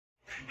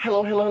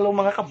Hello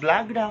mga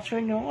ka-vlog. Good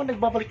afternoon.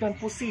 Nagbabalik naman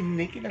po si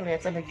Nikki na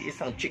Let's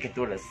nag-iisang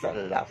chikatura sa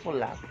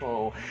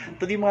Lapu-Lapu.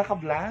 Today mga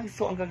ka-vlog,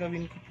 so ang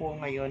gagawin ko po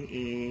ngayon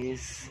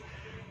is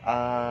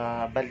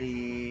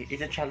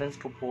ita-challenge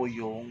ko po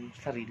yung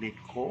sarili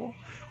ko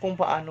kung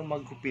paano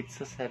maggupit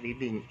sa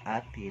sariling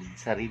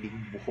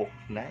buhok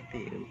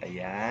natin.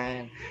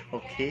 Ayan.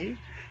 Okay?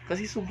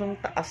 Kasi sobrang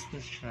taas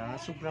na siya,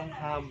 sobrang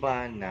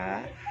haba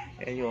na.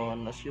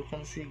 Ayun, as you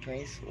can see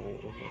guys,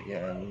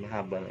 ayan,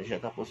 mahaba na siya.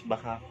 Tapos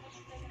baka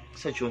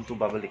sa June 2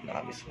 babalik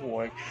na kami sa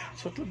work.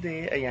 So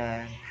today,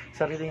 ayan,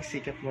 sariling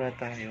sikap muna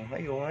tayo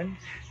ngayon.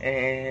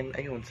 And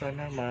ayun,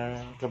 sana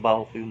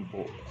matrabaho ko yung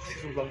buhok. Kasi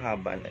sobrang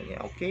haba na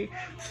niya. Okay?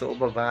 So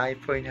bye-bye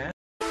for now.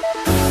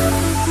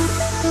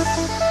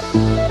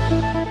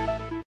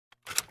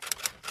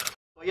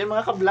 So ayan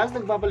mga ka-vlogs,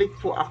 nagbabalik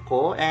po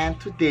ako. And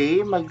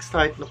today,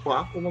 mag-start na po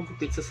ako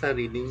maggupit sa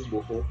sariling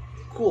buhok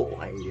ko.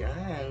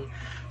 Ayan.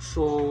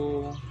 So,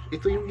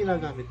 ito yung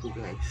ginagamit ko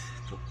guys.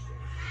 Ito.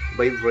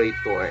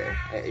 Vibrator.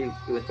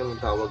 Iwan ka ng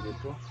tawag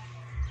nito.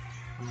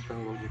 Ano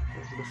tawag nito?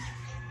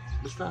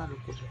 Basta ano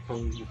po,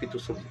 pang gupito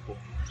sa buhok.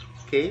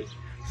 Okay?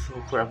 So,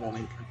 for a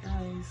moment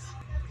guys.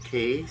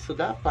 Okay? So,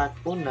 dapat,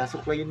 una,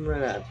 suklayin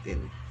muna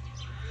natin.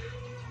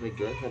 Oh my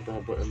God,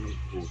 nababa ang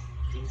buhok.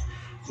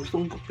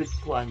 Gustong gupit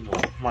ko,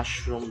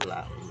 mushroom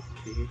lang.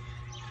 Okay?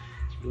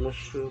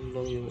 Mushroom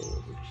lang yung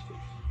gusto.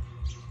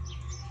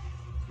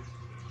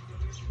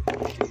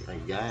 Okay,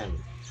 ayan.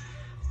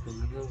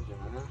 Ano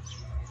ba?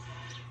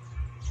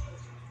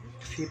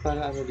 Kasi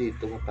para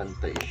dito,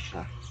 mapantay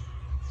siya.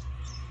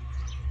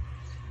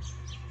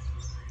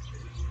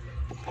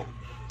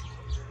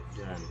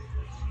 Yan.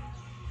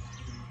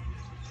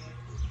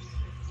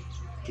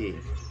 Okay.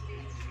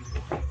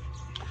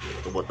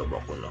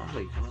 Taba-taba ko lang. Oh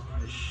my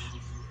gosh.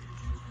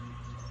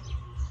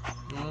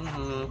 Oh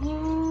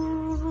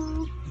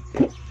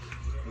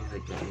my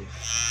guys.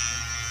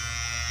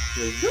 Oh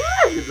my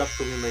God! Good luck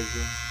to me, my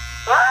God.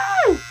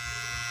 Ah!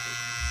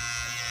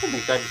 Oh my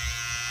God.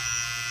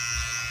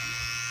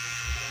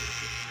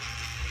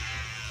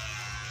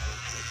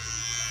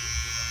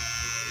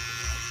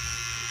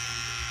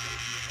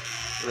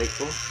 Like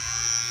ko.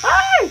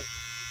 Ay!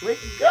 Oh my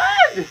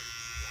God!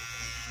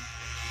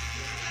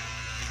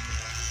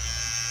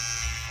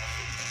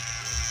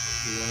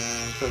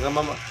 Yan.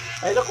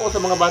 Ay naku, sa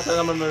mga bata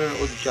naman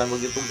manonood siya,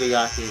 huwag nitong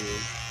gayahin.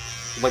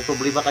 Kung may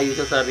problema kayo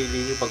sa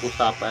sarili niyo,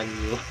 pag-usapan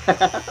niyo.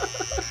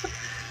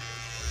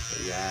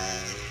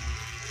 Ayan.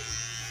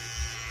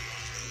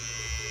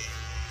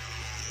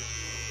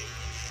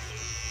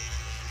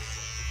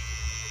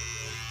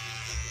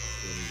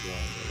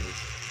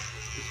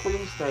 Gusto ko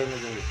yung style na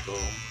ganito.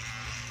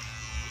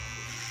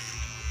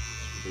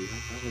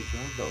 Ayan, talaga.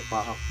 Daw,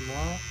 pakak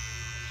mo.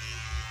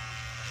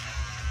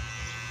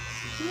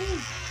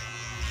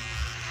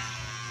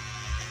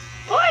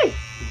 Oy!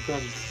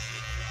 Good.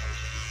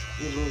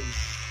 Good.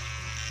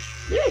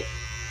 Eh!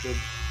 Good.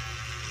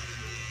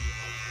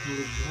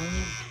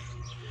 Good.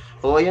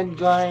 Oh, ayan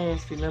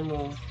guys. Tingnan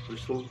mo.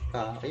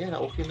 Resulta. Ayan,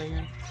 okay na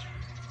yan.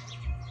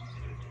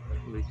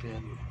 We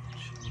can...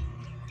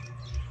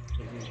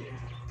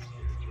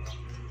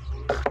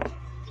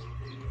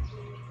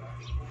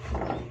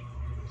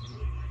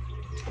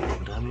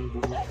 Maraming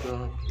buhok ka.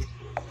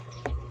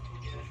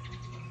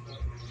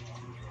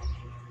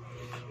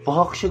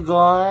 Pahak siya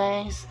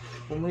guys.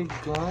 Oh my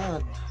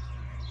God.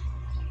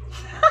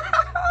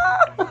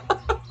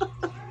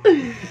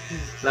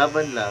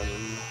 Laban lang.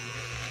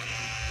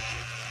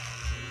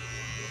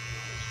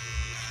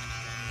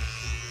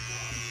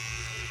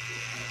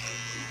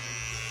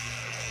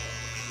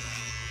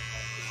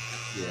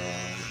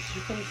 Yan. As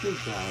you can see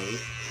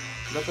guys,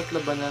 dapat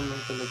labanan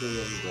lang talaga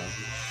yan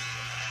guys.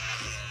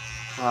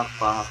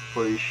 Pahak-pahak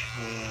for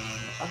sure.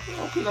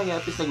 Okay lang yan.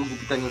 At least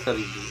nagugupitan yung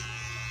sarili.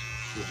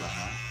 Diba?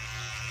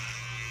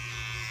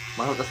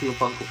 Mahal kasi yung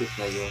pangkupit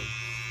ngayon.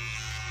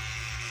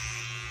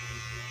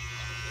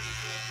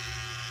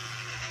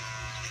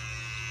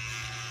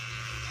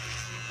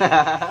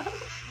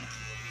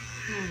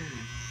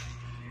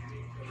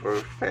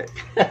 Perfect.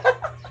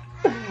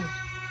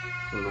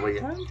 Ano ba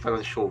yan?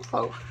 Parang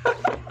siopaw.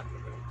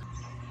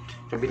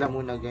 Kabila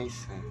muna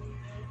guys.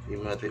 Hindi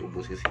mo natin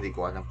ubos kasi hindi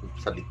ko alam kung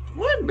sa likod.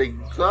 Oh my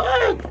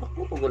God!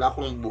 Ako, pag wala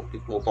akong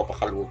bukit mo,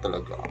 papakalo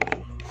talaga ako.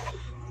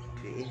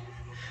 Okay.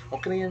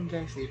 Okay na yan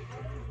guys. Dito.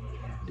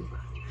 Diba?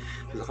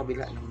 Sa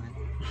kabila naman.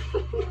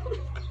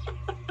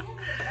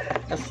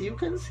 As you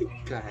can see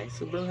guys,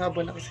 sobrang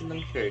haba na kasi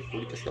ng hair ko.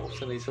 Kasi ako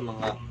sanay sa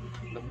mga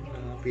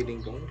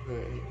feeling kong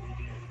hair.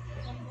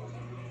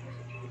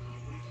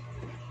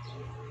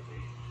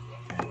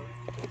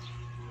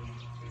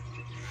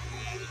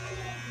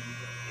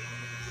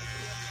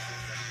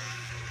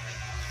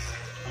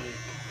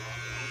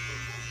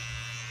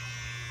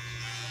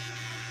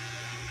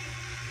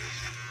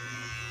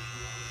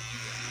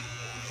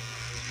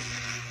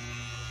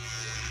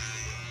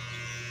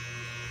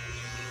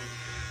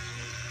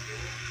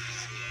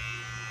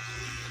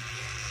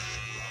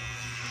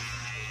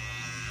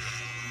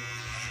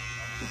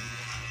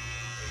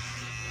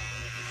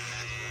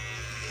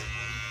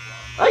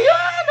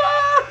 Ayan!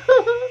 Ah!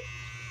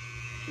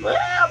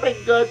 Oh my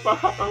God,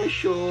 pahak ang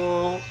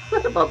show.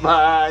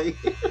 Bye-bye.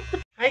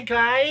 Hi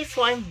guys!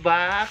 So I'm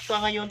back. So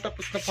ngayon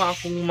tapos na po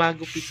akong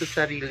magupit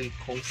sa sarili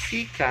kong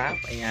sikap.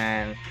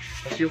 Ayan.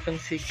 As you can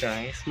see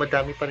guys,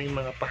 madami pa rin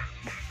mga pahak.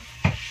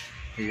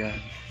 Ayan.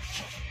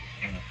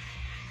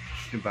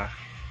 Diba?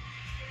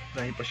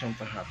 Dahil pa siyang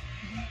pahak.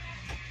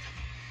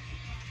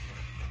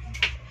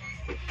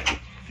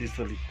 Dito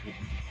sa likod.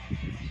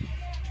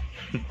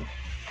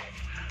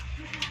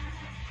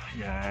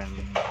 Ayan.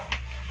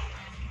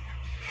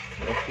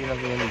 Okay lang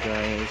yun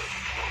guys.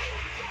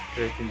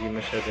 Kahit hindi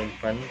masyadong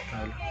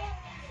pantal.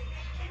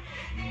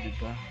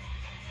 Diba?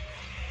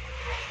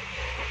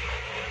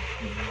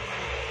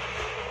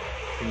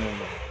 Tingnan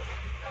mo.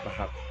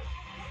 Pahak.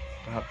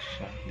 Pahak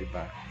siya.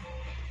 Diba?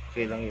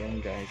 Okay lang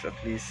yan guys. At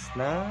least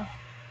na.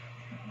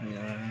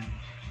 Ayan.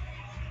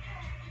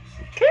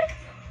 Okay.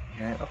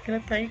 Ayan. Okay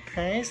na tayo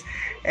guys.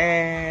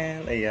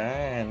 And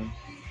ayan.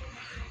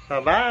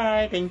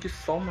 Bye-bye. Thank you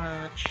so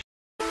much.